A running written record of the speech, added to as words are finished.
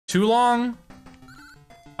Too long?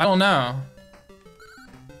 I don't know.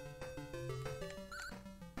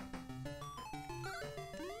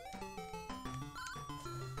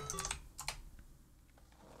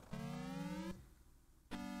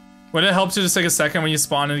 Would it help to just take a second when you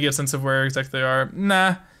spawn and get a sense of where exactly they are?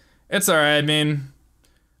 Nah, it's alright. I mean,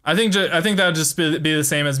 I think that would just be the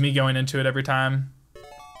same as me going into it every time.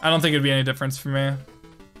 I don't think it'd be any difference for me.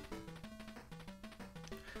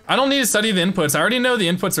 I don't need to study the inputs. I already know the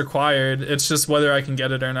inputs required. It's just whether I can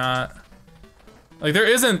get it or not. Like there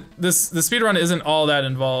isn't the speedrun isn't all that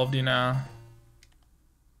involved, you know.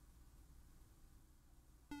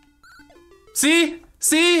 See?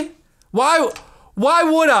 See? Why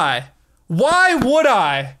would I? Why would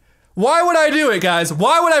I? Why would I do it, guys?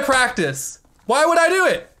 Why would I practice? Why would I do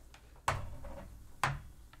it?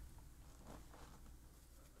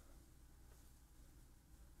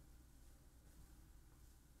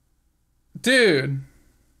 Dude.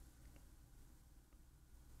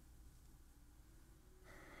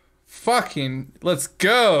 Fucking, let's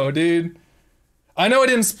go, dude. I know I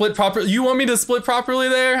didn't split properly. You want me to split properly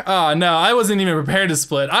there? Oh, no, I wasn't even prepared to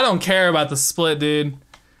split. I don't care about the split, dude.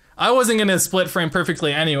 I wasn't gonna split frame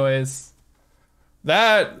perfectly anyways. Dude,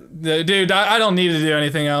 I don't need to do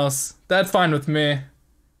anything else. That's fine with me.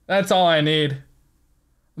 That's all I need.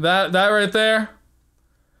 That right there,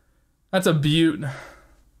 that's a beaut.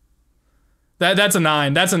 That's a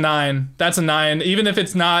 9. That's a 9. That's a 9. Even if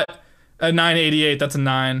it's not a 988, that's a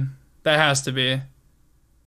 9. That has to be.